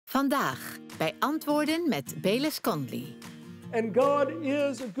Vandaag bij Antwoorden met Bayless Conley. And God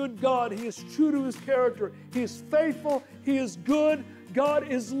is a good God. He is true to his character. He is faithful. He is good. God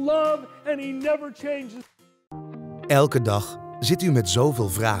is love and he never changes. Elke dag zit u met zoveel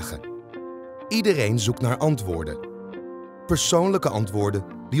vragen. Iedereen zoekt naar antwoorden. Persoonlijke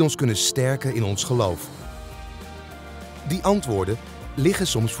antwoorden die ons kunnen sterken in ons geloof. Die antwoorden liggen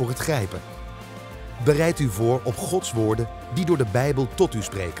soms voor het grijpen. Bereid u voor op Gods woorden die door de Bijbel tot u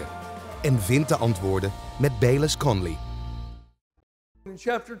spreken. En vind de antwoorden met Bayless Conley. In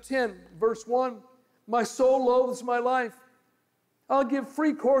chapter 10, verse 1, my soul loathes my life. I'll give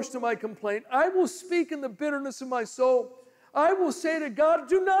free course to my complaint. I will speak in the bitterness of my soul. I will say to God,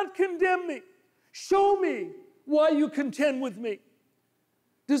 do not condemn me. Show me why you contend with me.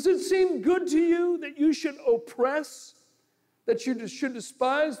 Does it seem good to you that you should oppress, that you should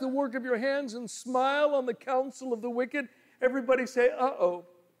despise the work of your hands and smile on the counsel of the wicked? Everybody say, uh-oh.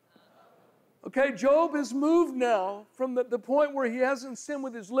 Okay, Job has moved now from the point where he hasn't sinned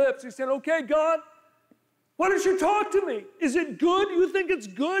with his lips. He said, okay, God, why don't you talk to me? Is it good? You think it's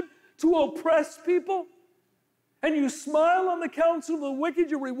good to oppress people? And you smile on the counsel of the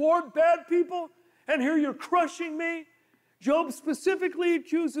wicked, you reward bad people, and here you're crushing me? Job specifically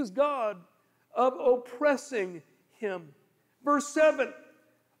accuses God of oppressing him. Verse 7,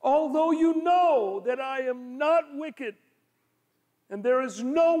 although you know that I am not wicked, and there is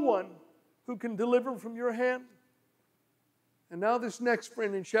no one who can deliver from your hand. And now this next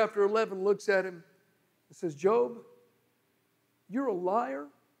friend in chapter 11 looks at him and says, Job, you're a liar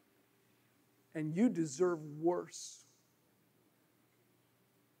and you deserve worse.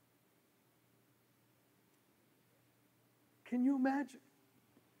 Can you imagine?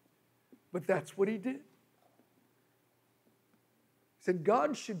 But that's what he did. He said,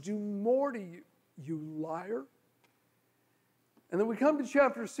 God should do more to you, you liar. And then we come to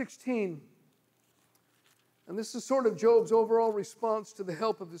chapter 16. And this is sort of Job's overall response to the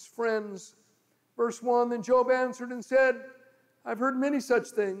help of his friends. Verse 1, then Job answered and said, I've heard many such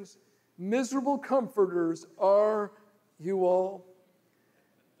things. Miserable comforters are you all.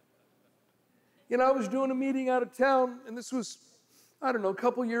 You know, I was doing a meeting out of town, and this was, I don't know, a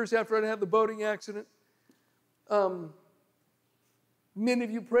couple years after I'd had the boating accident. Many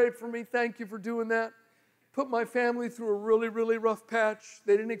of you prayed for me. Thank you for doing that. Put my family through a really, really rough patch.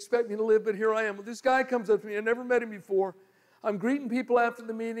 They didn't expect me to live, but here I am. Well, this guy comes up to me. I never met him before. I'm greeting people after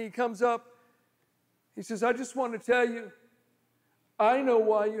the meeting. He comes up. He says, I just want to tell you, I know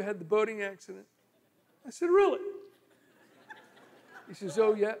why you had the boating accident. I said, really? He says,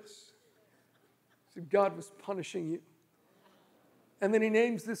 oh, yes. I said, God was punishing you. And then he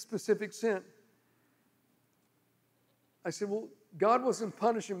names this specific sin. I said, well, God wasn't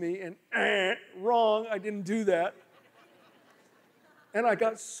punishing me, and wrong, I didn't do that. And I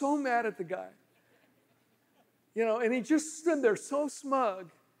got so mad at the guy. You know, and he just stood there so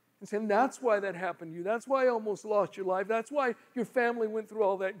smug and said, that's why that happened to you. That's why you almost lost your life. That's why your family went through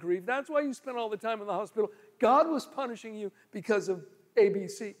all that grief. That's why you spent all the time in the hospital. God was punishing you because of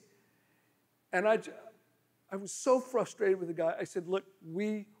ABC. And I was so frustrated with the guy. I said, look,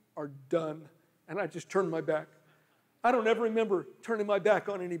 we are done. And I just turned my back. I don't ever remember turning my back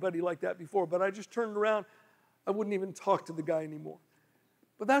on anybody like that before, but I just turned around. I wouldn't even talk to the guy anymore.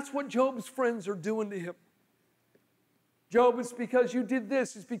 But that's what Job's friends are doing to him. Job, it's because you did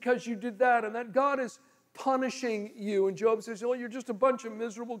this, it's because you did that, and that God is punishing you. And Job says, oh, you're just a bunch of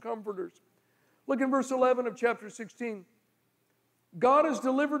miserable comforters. Look in verse 11 of chapter 16. God has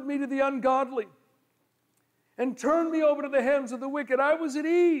delivered me to the ungodly and turned me over to the hands of the wicked. I was at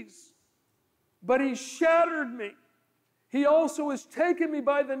ease, but he shattered me. He also has taken me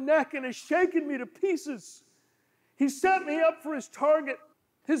by the neck and has shaken me to pieces. He set me up for his target.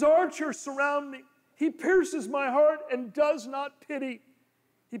 His archers surround me. He pierces my heart and does not pity.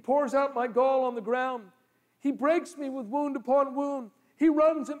 He pours out my gall on the ground. He breaks me with wound upon wound. He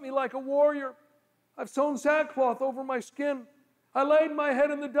runs at me like a warrior. I've sewn sackcloth over my skin. I laid my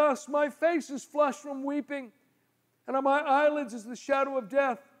head in the dust. My face is flushed from weeping, and on my eyelids is the shadow of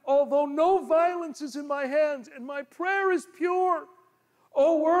death. Although no violence is in my hands, and my prayer is pure.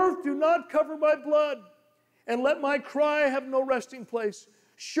 O earth, do not cover my blood, and let my cry have no resting place.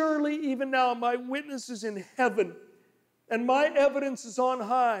 Surely even now my witness is in heaven, and my evidence is on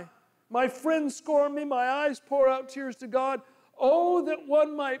high. My friends scorn me, my eyes pour out tears to God. Oh, that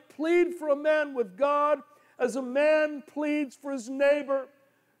one might plead for a man with God as a man pleads for his neighbor.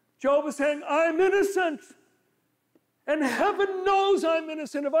 Job is saying, I'm innocent. And heaven knows I'm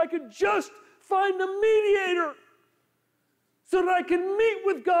innocent. If I could just find a mediator so that I can meet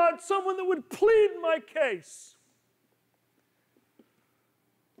with God, someone that would plead my case.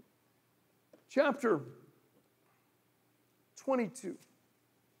 chapter 22.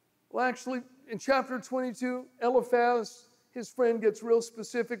 Well, actually, in chapter 22, Eliphaz, his friend, gets real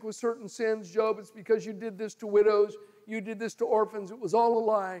specific with certain sins. Job, it's because you did this to widows, you did this to orphans. It was all a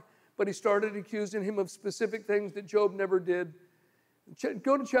lie. But he started accusing him of specific things that Job never did.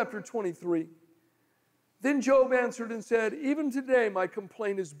 Go to chapter 23. Then Job answered and said, even today my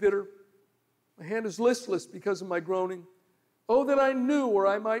complaint is bitter. My hand is listless because of my groaning. Oh, that I knew where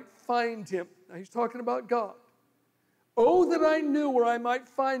I might find him. Now he's talking about God. Oh, that I knew where I might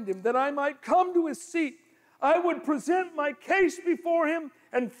find him, that I might come to his seat. I would present my case before him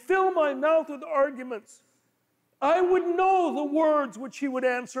and fill my mouth with arguments. I would know the words which he would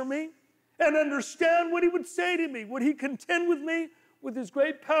answer me and understand what he would say to me. Would he contend with me with his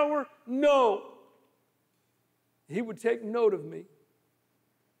great power? No. He would take note of me.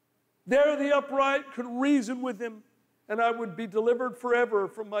 There the upright could reason with him, and I would be delivered forever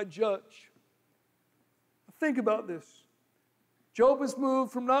from my judge. Think about this. Job is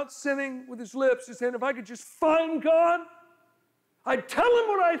moved from not sinning with his lips to saying, if I could just find God, I'd tell him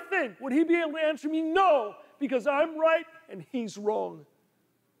what I think. Would he be able to answer me? No, because I'm right and he's wrong.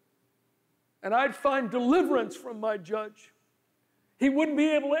 And I'd find deliverance from my judge. He wouldn't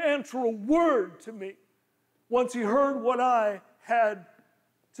be able to answer a word to me once he heard what I had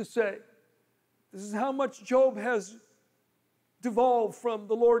to say. This is how much Job has devolved from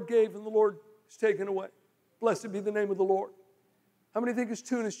the Lord gave and the Lord has taken away. Blessed be the name of the Lord. How many think his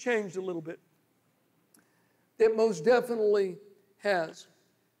tune has changed a little bit? It most definitely has.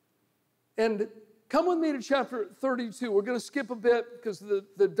 And come with me to chapter 32. We're going to skip a bit because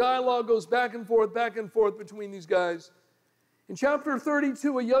the dialogue goes back and forth between these guys. In chapter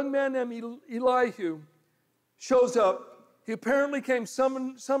 32, a young man named Elihu shows up. He apparently came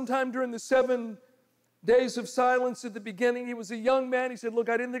sometime during the 7 days of silence at the beginning. He was a young man. He said, look,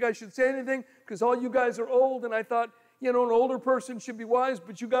 I didn't think I should say anything because all you guys are old, and I thought, an older person should be wise,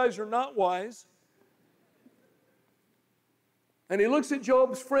 but you guys are not wise. And he looks at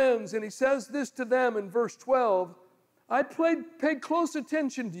Job's friends, and he says this to them in verse 12, I paid close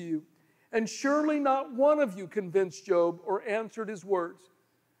attention to you, and surely not one of you convinced Job or answered his words.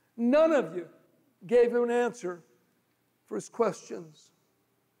 None of you gave him an answer for his questions.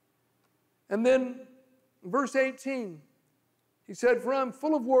 And then verse 18, he said, for I'm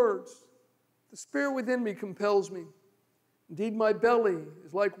full of words. The spirit within me compels me. Indeed, my belly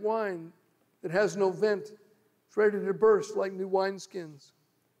is like wine that has no vent. It's ready to burst like new wineskins.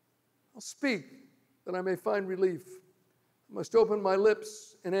 I'll speak that I may find relief. I must open my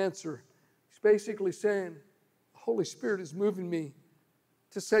lips and answer. He's basically saying, the Holy Spirit is moving me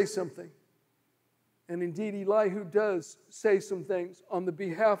to say something. And indeed, Elihu does say some things on the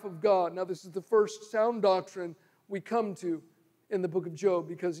behalf of God. Now, this is the first sound doctrine we come to in the book of Job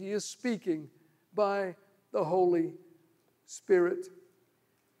because he is speaking by the Holy Spirit.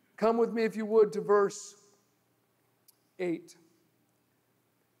 Come with me, if you would, to verse 8.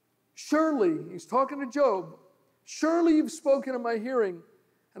 Surely, he's talking to Job, surely you've spoken in my hearing,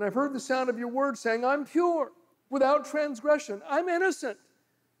 and I've heard the sound of your words saying, I'm pure, without transgression. I'm innocent,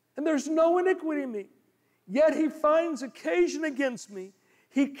 and there's no iniquity in me. Yet he finds occasion against me.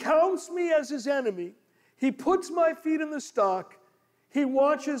 He counts me as his enemy. He puts my feet in the stock. He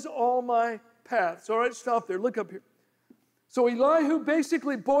watches all my paths. All right, stop there. Look up here. So Elihu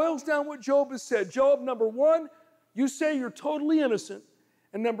basically boils down what Job has said. Job, number one, you say you're totally innocent.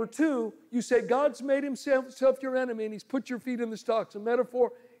 And number two, you say God's made himself your enemy and he's put your feet in the stocks. A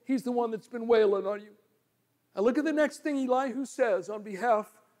metaphor, he's the one that's been wailing on you. Now look at the next thing Elihu says on behalf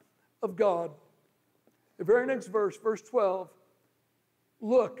of God. The very next verse, verse 12.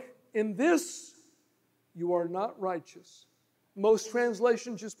 Look, in this you are not righteous. Most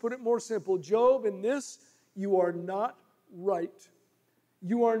translations just put it more simple. Job, in this you are not right.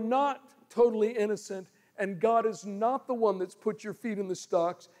 You are not totally innocent, and God is not the one that's put your feet in the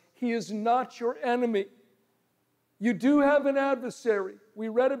stocks. He is not your enemy. You do have an adversary. We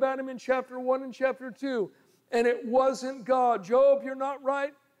read about him in chapter 1 and chapter 2, and it wasn't God. Job, you're not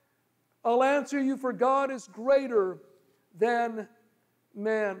right. I'll answer you, for God is greater than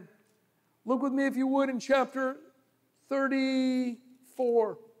man. Look with me, if you would, in chapter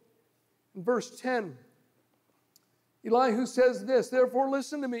 34, in verse 10. Elihu says this, therefore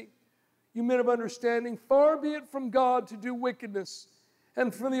listen to me, you men of understanding. Far be it from God to do wickedness,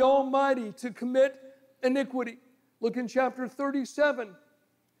 and from the Almighty to commit iniquity. Look in chapter 37.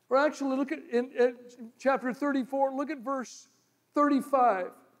 Or actually, look at in chapter 34, look at verse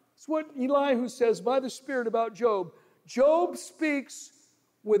 35. It's what Elihu says by the Spirit about Job. Job speaks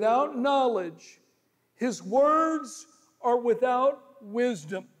without knowledge. His words are without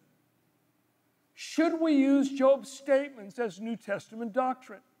wisdom. Should we use Job's statements as New Testament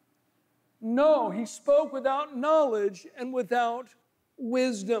doctrine? No, he spoke without knowledge and without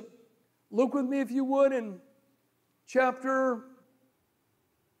wisdom. Look with me, if you would, in chapter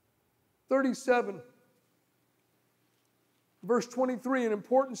 37, verse 23, an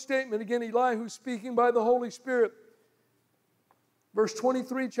important statement. Again, Elihu speaking by the Holy Spirit. Verse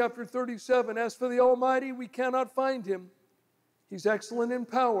 23, chapter 37, as for the Almighty, we cannot find him. He's excellent in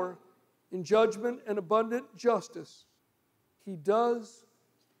power, in judgment and abundant justice. He does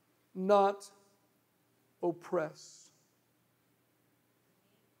not oppress.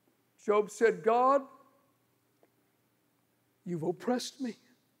 Job said, God, you've oppressed me.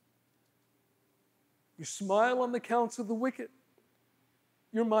 You smile on the counts of the wicked.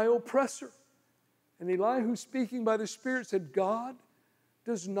 You're my oppressor. And Elihu, speaking by the Spirit, said, God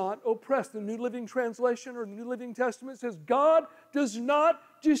does not oppress. The New Living Translation or the New Living Testament says, God does not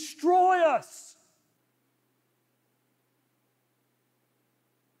destroy us.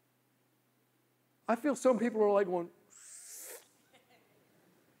 I feel some people are like going,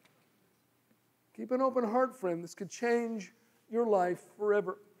 keep an open heart, friend. This could change your life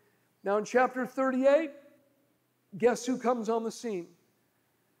forever. Now in chapter 38, guess who comes on the scene?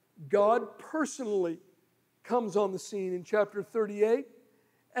 God personally comes on the scene in chapter 38,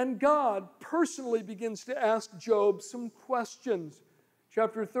 and God personally begins to ask Job some questions.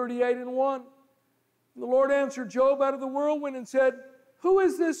 Chapter 38 and 1. And the Lord answered Job out of the whirlwind and said, who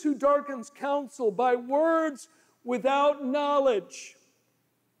is this who darkens counsel by words without knowledge?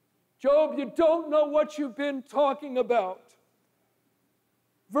 Job, you don't know what you've been talking about.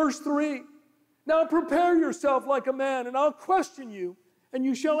 Verse 3, now prepare yourself like a man, and I'll question you, and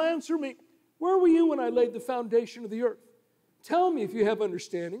you shall answer me. Where were you when I laid the foundation of the earth? Tell me if you have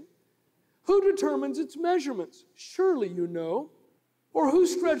understanding. Who determines its measurements? Surely you know. Or who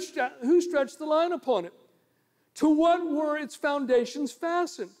stretched the line upon it? To what were its foundations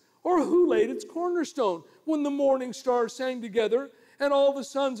fastened? Or who laid its cornerstone when the morning stars sang together and all the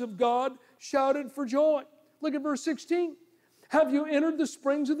sons of God shouted for joy? Look at verse 16. Have you entered the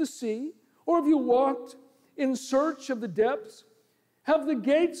springs of the sea? Or have you walked in search of the depths? Have the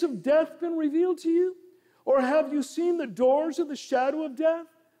gates of death been revealed to you? Or have you seen the doors of the shadow of death?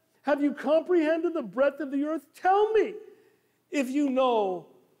 Have you comprehended the breadth of the earth? Tell me if you know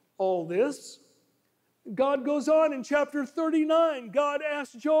all this. God goes on in chapter 39. God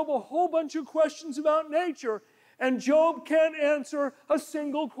asks Job a whole bunch of questions about nature, and Job can't answer a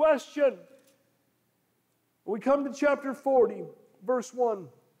single question. We come to chapter 40, verse 1.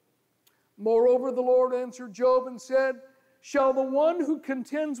 Moreover, the Lord answered Job and said, shall the one who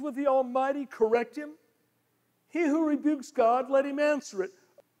contends with the Almighty correct him? He who rebukes God, let him answer it.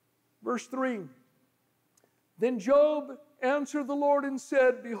 Verse 3. Then Job answered the Lord and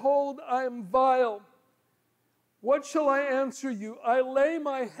said, behold, I am vile. What shall I answer you? I lay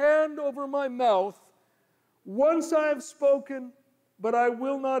my hand over my mouth. Once I have spoken, but I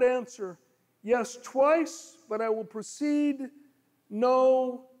will not answer. Yes, twice, but I will proceed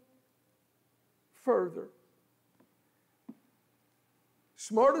no further.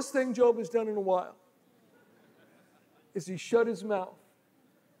 Smartest thing Job has done in a while is he shut his mouth.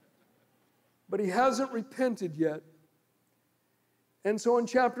 But he hasn't repented yet. And so in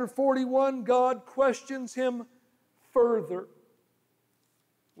chapter 41, God questions him further.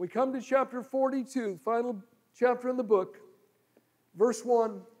 We come to chapter 42, final chapter in the book. Verse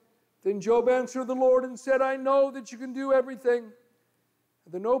 1, then Job answered the Lord and said, I know that you can do everything,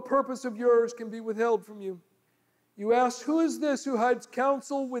 and that no purpose of yours can be withheld from you. You ask, who is this who hides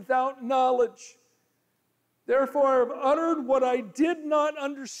counsel without knowledge? Therefore I have uttered what I did not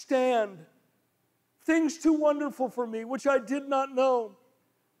understand, things too wonderful for me, which I did not know.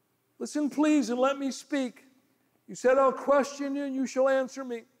 Listen, please, and let me speak. You said, I'll question you, and you shall answer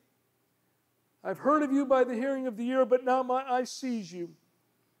me. I've heard of you by the hearing of the ear, but now my eye sees you.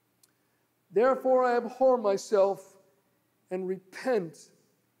 Therefore I abhor myself and repent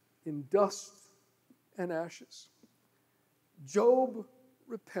in dust and ashes. Job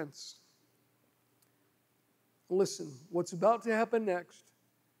repents. Listen, what's about to happen next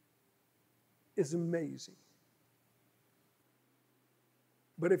is amazing.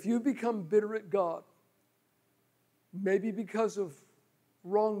 But if you become bitter at God, maybe because of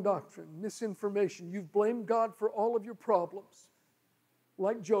wrong doctrine, misinformation, you've blamed God for all of your problems,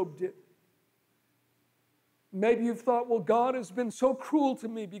 like Job did. Maybe you've thought, well, God has been so cruel to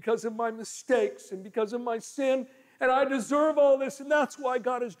me because of my mistakes and because of my sin, and I deserve all this, and that's why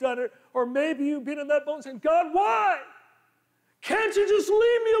God has done it. Or maybe you've been in that boat saying, God, why? Can't you just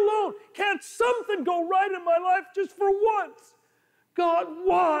leave me alone? Can't something go right in my life just for once? God,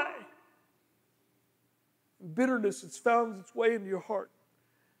 why? bitterness that's found its way into your heart.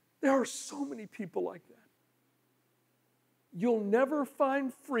 There are so many people like that. You'll never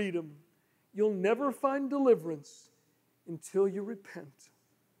find freedom. You'll never find deliverance until you repent.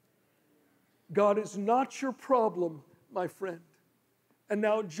 God is not your problem, my friend. And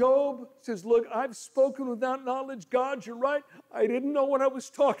now Job says, look, I've spoken without knowledge. God, you're right. I didn't know what I was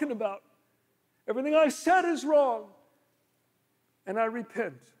talking about. Everything I said is wrong. And I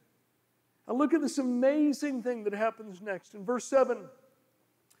repent. Now look at this amazing thing that happens next. In verse 7,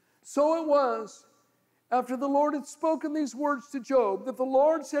 so it was, after the Lord had spoken these words to Job, that the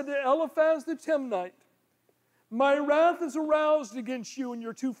Lord said to Eliphaz the Temanite, my wrath is aroused against you and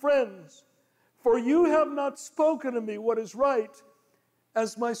your two friends, for you have not spoken to me what is right,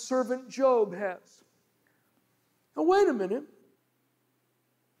 as my servant Job has. Now wait a minute.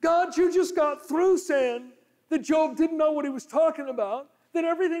 God, you just got through saying that Job didn't know what he was talking about, that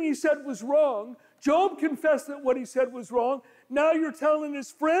everything he said was wrong. Job confessed that what he said was wrong. Now you're telling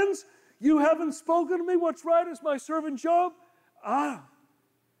his friends, you haven't spoken to me what's right as my servant Job?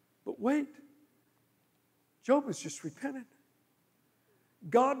 But wait. Job has just repented.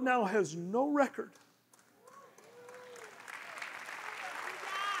 God now has no record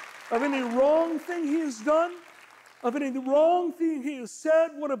of any wrong thing he has done, of any wrong thing he has said.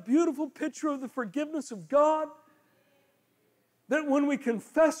 What a beautiful picture of the forgiveness of God. That when we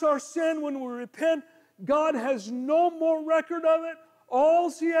confess our sin, when we repent, God has no more record of it. All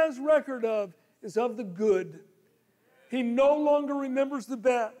he has record of is of the good. He no longer remembers the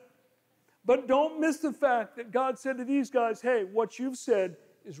bad. But don't miss the fact that God said to these guys, hey, what you've said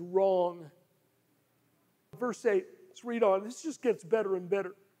is wrong. Verse 8, let's read on. This just gets better and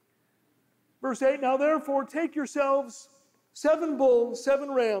better. Verse 8, now therefore take yourselves 7 bulls,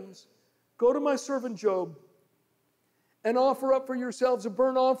 7 rams, go to my servant Job, and offer up for yourselves a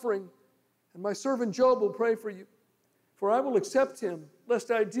burnt offering, and my servant Job will pray for you. For I will accept him, lest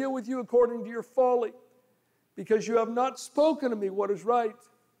I deal with you according to your folly, because you have not spoken to me what is right,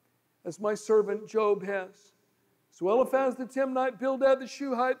 as my servant Job has. So Eliphaz the Temanite, Bildad the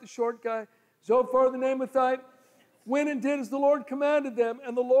Shuhite, the short guy, Zophar the Naamathite, went and did as the Lord commanded them,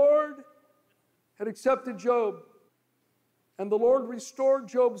 and the Lord had accepted Job. And the Lord restored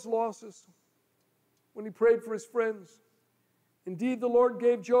Job's losses when he prayed for his friends. Indeed, the Lord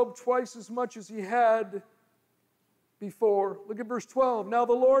gave Job twice as much as he had before. Look at verse 12. Now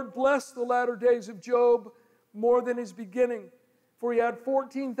the Lord blessed the latter days of Job more than his beginning. For he had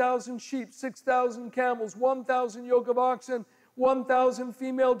 14,000 sheep, 6,000 camels, 1,000 yoke of oxen, 1,000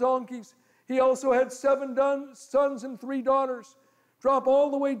 female donkeys. He also had 7 sons and 3 daughters. Drop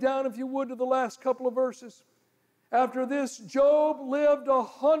all the way down, if you would, to the last couple of verses. After this, Job lived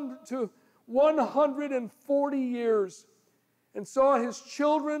 140 years and saw his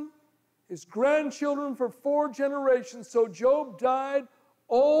children, his grandchildren for 4 generations. So Job died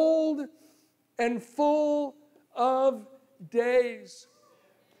old and full of days.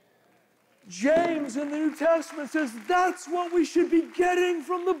 James in the New Testament says that's what we should be getting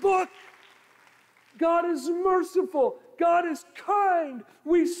from the book. God is merciful. God is kind.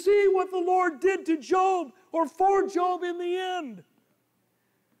 We see what the Lord did to Job or for Job in the end.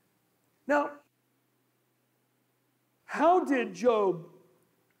 Now, how did Job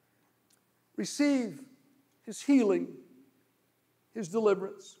receive his healing, his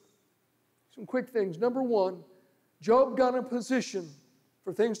deliverance? Some quick things. Number 1, Job got in a position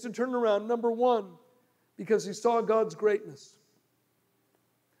for things to turn around. Number 1, because he saw God's greatness.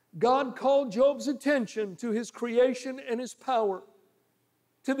 God called Job's attention to his creation and his power,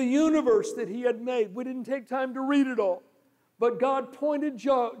 to the universe that he had made. We didn't take time to read it all, but God pointed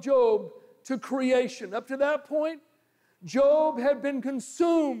Job to creation. Up to that point, Job had been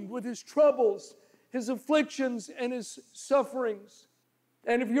consumed with his troubles, his afflictions, and his sufferings.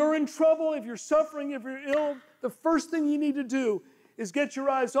 And if you're in trouble, if you're suffering, if you're ill, the first thing you need to do is get your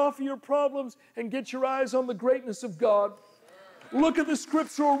eyes off of your problems and get your eyes on the greatness of God. Look at the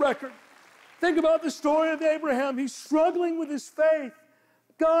scriptural record. Think about the story of Abraham. He's struggling with his faith.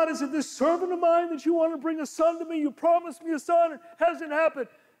 God, is it this servant of mine that you want to bring a son to me? You promised me a son. It hasn't happened.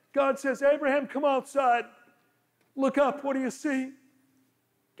 God says, Abraham, come outside. Look up. What do you see?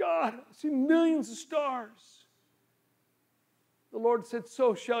 God, I see millions of stars. The Lord said,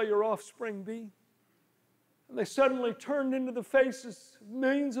 so shall your offspring be. And they suddenly turned into the faces of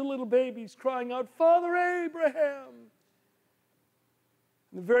millions of little babies crying out, Father Abraham.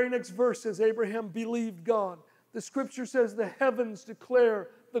 And the very next verse says, Abraham believed God. The scripture says the heavens declare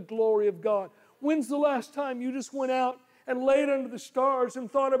the glory of God. When's the last time you just went out and laid under the stars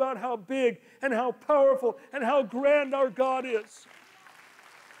and thought about how big and how powerful and how grand our God is?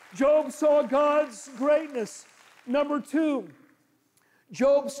 Job saw God's greatness. Number 2,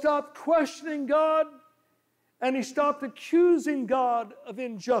 Job stopped questioning God and he stopped accusing God of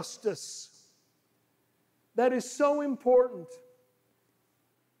injustice. That is so important.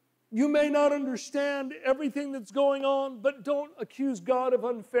 You may not understand everything that's going on, but don't accuse God of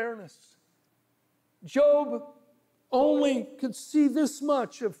unfairness. Job only could see this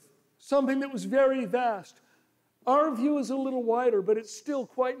much of something that was very vast. Our view is a little wider, but it's still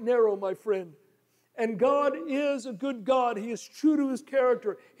quite narrow, my friend. And God is a good God. He is true to His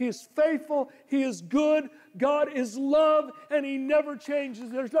character. He is faithful. He is good. God is love, and He never changes.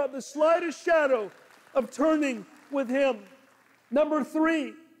 There's not the slightest shadow of turning with Him. Number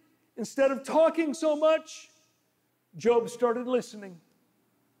 3, instead of talking so much, Job started listening.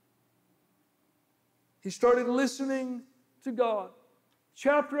 He started listening to God.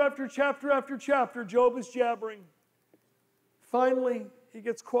 Chapter after chapter after chapter, Job is jabbering. Finally, he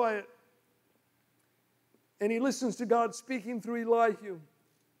gets quiet. And he listens to God speaking through Elihu.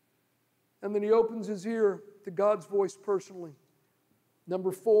 And then he opens his ear to God's voice personally.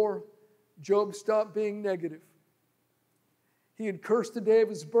 Number 4, Job stopped being negative. He had cursed the day of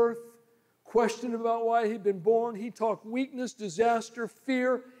his birth, questioned about why he'd been born. He talked weakness, disaster,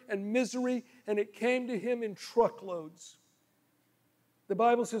 fear, and misery, and it came to him in truckloads. The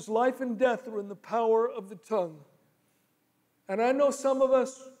Bible says life and death are in the power of the tongue. And I know some of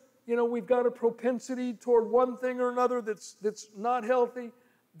us, we've got a propensity toward one thing or another that's not healthy.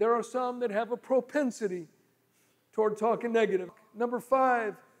 There are some that have a propensity toward talking negative. Number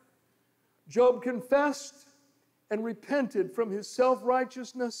 5, Job confessed and repented from his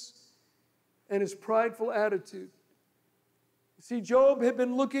self-righteousness and his prideful attitude. You see, Job had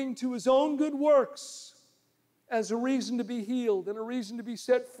been looking to his own good works as a reason to be healed and a reason to be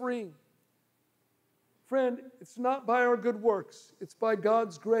set free. Friend, it's not by our good works. It's by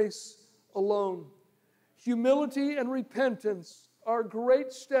God's grace alone. Humility and repentance are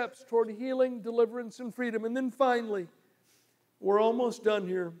great steps toward healing, deliverance, and freedom. And then finally, we're almost done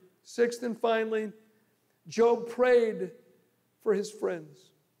here. 6th and finally, Job prayed for his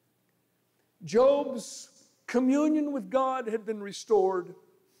friends. Job's communion with God had been restored,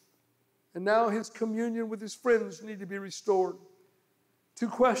 and now his communion with his friends need to be restored. 2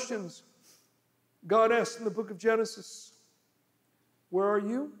 questions God asked in the book of Genesis. Where are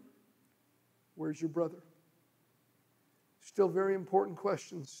you? Where's your brother? Still very important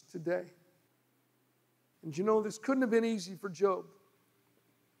questions today. And this couldn't have been easy for Job.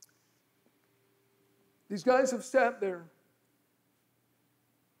 These guys have sat there.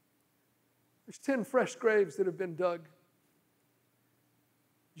 There's 10 fresh graves that have been dug.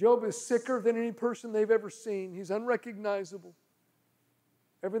 Job is sicker than any person they've ever seen. He's unrecognizable.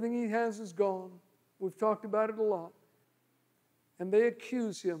 Everything he has is gone. We've talked about it a lot. And they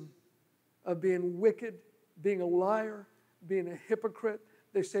accuse him of being wicked, being a liar, being a hypocrite.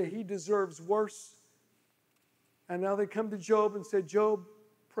 They say he deserves worse. And now they come to Job and say, Job,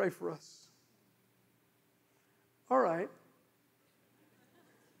 pray for us. All right.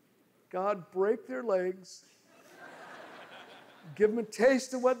 God, break their legs. Give them a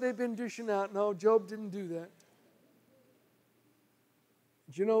taste of what they've been dishing out. No, Job didn't do that.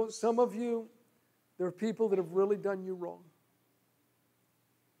 Some of you, there are people that have really done you wrong.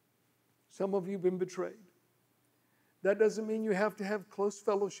 Some of you have been betrayed. That doesn't mean you have to have close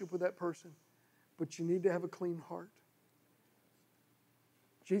fellowship with that person, but you need to have a clean heart.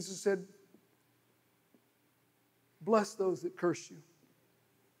 Jesus said, bless those that curse you.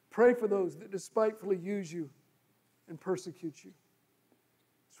 Pray for those that despitefully use you and persecute you.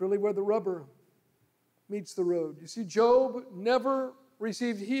 It's really where the rubber meets the road. You see, Job never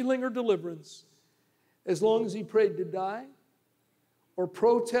received healing or deliverance as long as he prayed to die or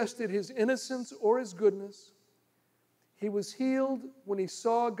protested his innocence or his goodness. He was healed when he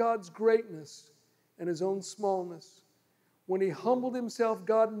saw God's greatness and his own smallness. When he humbled himself,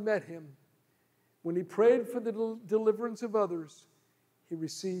 God met him. When he prayed for the deliverance of others, he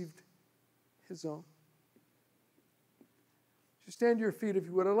received his own. Just stand to your feet if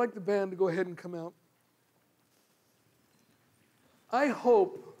you would. I'd like the band to go ahead and come out. I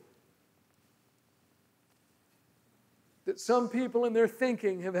hope that some people in their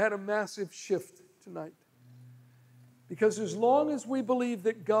thinking have had a massive shift tonight. Because as long as we believe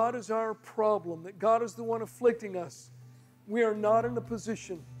that God is our problem, that God is the one afflicting us, we are not in a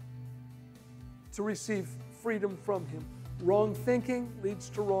position to receive freedom from Him. Wrong thinking leads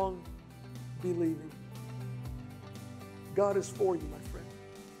to wrong believing. God is for you, my friend.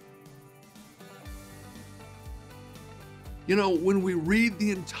 When we read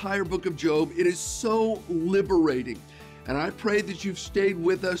the entire book of Job, it is so liberating. And I pray that you've stayed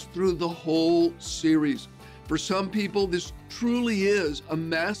with us through the whole series. For some people, this truly is a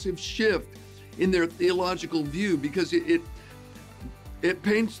massive shift in their theological view, because it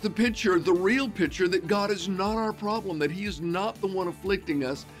paints the picture, the real picture, that God is not our problem, that he is not the one afflicting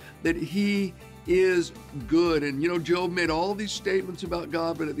us, that he is good. And you know, Job made all these statements about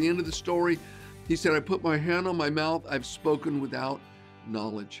God, but at the end of the story, he said, I put my hand on my mouth, I've spoken without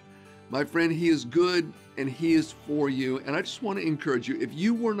knowledge. My friend, he is good and he is for you. And I just want to encourage you, if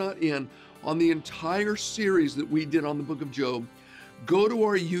you were not in on the entire series that we did on the book of Job, go to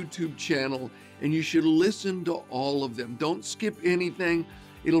our YouTube channel and you should listen to all of them. Don't skip anything.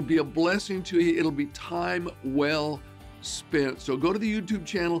 It'll be a blessing to you. It'll be time well spent. So go to the YouTube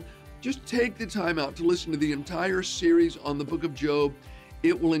channel. Just take the time out to listen to the entire series on the book of Job.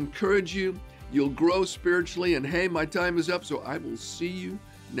 It will encourage you. You'll grow spiritually. And hey, my time is up, so I will see you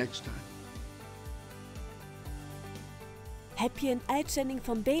next time. Heb je een uitzending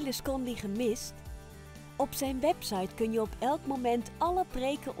van Bayless Conley gemist? Op zijn website kun je op elk moment alle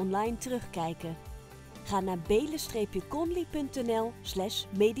preken online terugkijken. Ga naar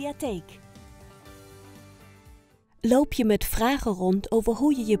bayless-conley.nl/mediatheek. Loop je met vragen rond over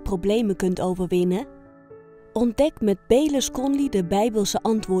hoe je je problemen kunt overwinnen? Ontdek met Bayless Conley de Bijbelse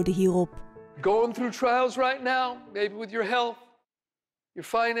antwoorden hierop. Going through trials right now, maybe with your health, your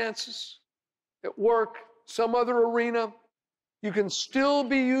finances, at work, some other arena. You can still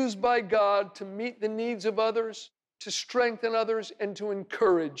be used by God to meet the needs of others, to strengthen others, and to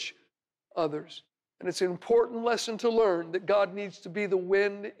encourage others. And it's an important lesson to learn that God needs to be the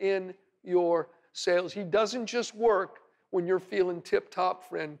wind in your sails. He doesn't just work when you're feeling tip-top,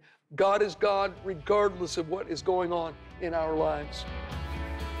 friend. God is God regardless of what is going on in our lives.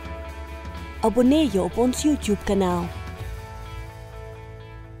 Abonneer je op ons YouTube-kanaal.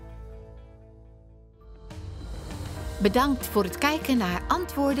 Bedankt voor het kijken naar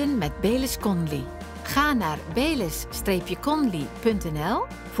Antwoorden met Bayless Conley. Ga naar bayless-conley.nl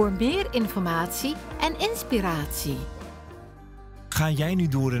voor meer informatie en inspiratie. Ga jij nu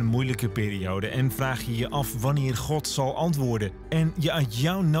door een moeilijke periode en vraag je je af wanneer God zal antwoorden en je uit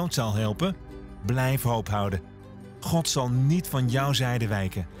jouw nood zal helpen? Blijf hoop houden. God zal niet van jouw zijde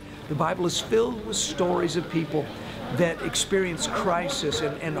wijken. The Bible is filled with stories of people that experience crisis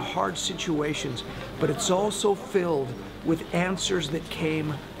and hard situations, but it's also filled with answers that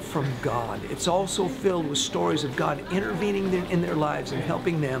came from God. It's also filled with stories of God intervening in their lives and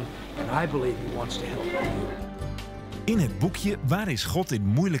helping them, and I believe He wants to help you. In het boekje Waar is God in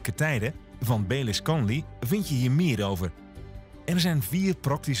moeilijke tijden van Bayless Conley vind je hier meer over. Er zijn 4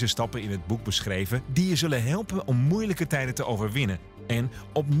 praktische stappen in het boek beschreven die je zullen helpen om moeilijke tijden te overwinnen en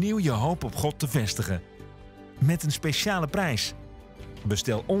opnieuw je hoop op God te vestigen. Met een speciale prijs.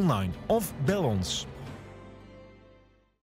 Bestel online of bel ons.